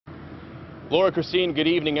Laura, Christine, good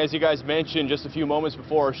evening. As you guys mentioned just a few moments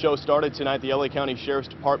before our show started tonight, the LA County Sheriff's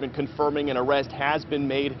Department confirming an arrest has been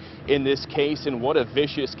made in this case, and what a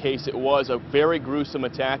vicious case it was. A very gruesome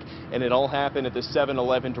attack, and it all happened at the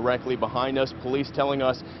 7-Eleven directly behind us. Police telling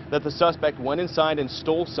us that the suspect went inside and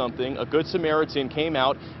stole something. A good Samaritan came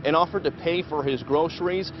out and offered to pay for his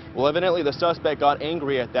groceries. Well, evidently the suspect got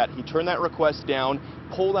angry at that. He turned that request down,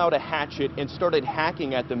 pulled out a hatchet, and started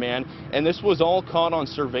hacking at the man, and this was all caught on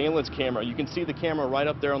surveillance camera. You can see the camera right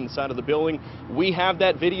up there on the side of the building. We have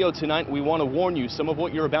that video tonight. We want to warn you, some of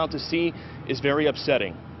what you're about to see is very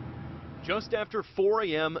upsetting. Just after 4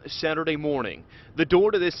 a.m. Saturday morning, the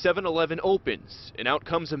door to this 7-Eleven opens, and out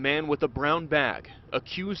comes a man with a brown bag,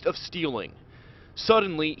 accused of stealing.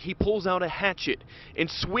 Suddenly, he pulls out a hatchet and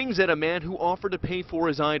swings at a man who offered to pay for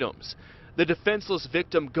his items. The defenseless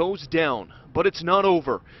victim goes down, but it's not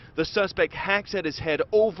over. The suspect hacks at his head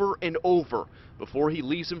over and over before he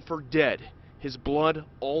leaves him for dead, his blood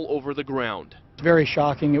all over the ground. It's very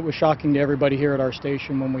shocking. It was shocking to everybody here at our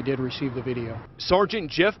station when we did receive the video. Sergeant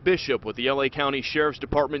Jeff Bishop with the LA County Sheriff's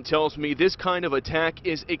Department tells me this kind of attack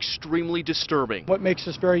is extremely disturbing. What makes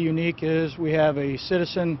this very unique is we have a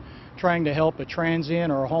citizen trying to help a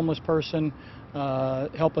transient or a homeless person,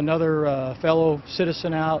 help another fellow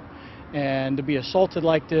citizen out, and to be assaulted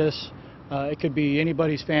like this, it could be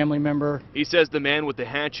anybody's family member. He says the man with the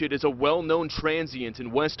hatchet is a well-known transient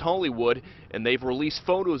in West Hollywood, and they've released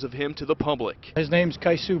photos of him to the public. His name's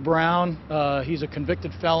Kaisu Brown. He's a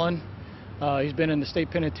convicted felon. He's been in the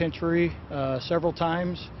state penitentiary several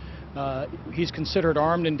times. He's considered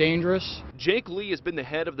armed and dangerous. Jake Lee has been the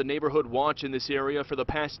head of the neighborhood watch in this area for the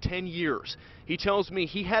past 10 years. He tells me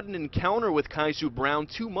he had an encounter with Kaisu Brown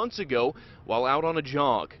 2 months ago while out on a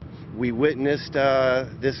jog. We witnessed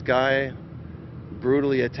this guy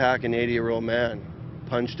brutally attack an 80-year-old man,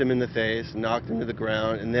 punched him in the face, knocked him to the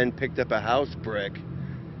ground, and then picked up a house brick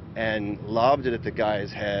and lobbed it at the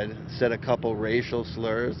guy's head, said a couple racial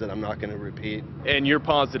slurs that I'm not going to repeat. And you're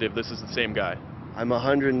positive this is the same guy? I'm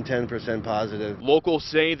 110% positive. Locals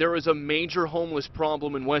say there is a major homeless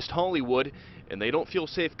problem in West Hollywood, and they don't feel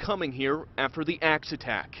safe coming here after the axe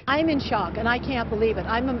attack. I'm in shock, and I can't believe it.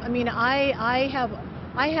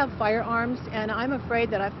 I have firearms, and I'm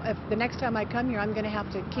afraid that if the next time I come here, I'm going to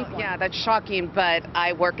have to keep one. Yeah, that's shocking, but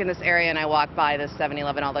I work in this area and I walk by this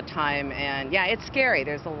 7-Eleven all the time, and yeah, it's scary.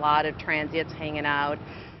 There's a lot of transients hanging out.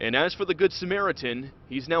 And as for the Good Samaritan,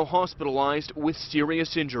 he's now hospitalized with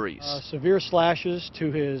serious injuries. Severe slashes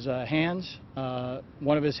to his hands.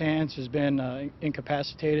 One of his hands has been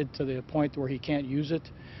incapacitated to the point where he can't use it.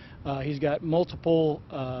 He's got multiple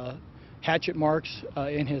hatchet marks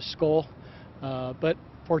in his skull, but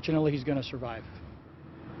fortunately he's going to survive.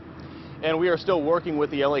 And we are still working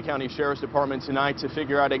with the LA County Sheriff's Department tonight to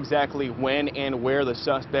figure out exactly when and where the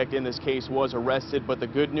suspect in this case was arrested. But the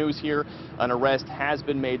good news here, an arrest has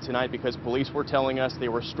been made tonight because police were telling us, they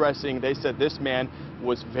were stressing, they said this man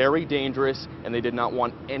was very dangerous and they did not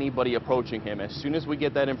want anybody approaching him. As soon as we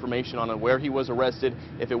get that information on where he was arrested,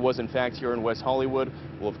 if it was in fact here in West Hollywood,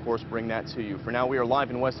 we'll of course bring that to you. For now, we are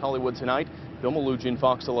live in West Hollywood tonight. Bill Malugin,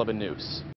 Fox 11 News.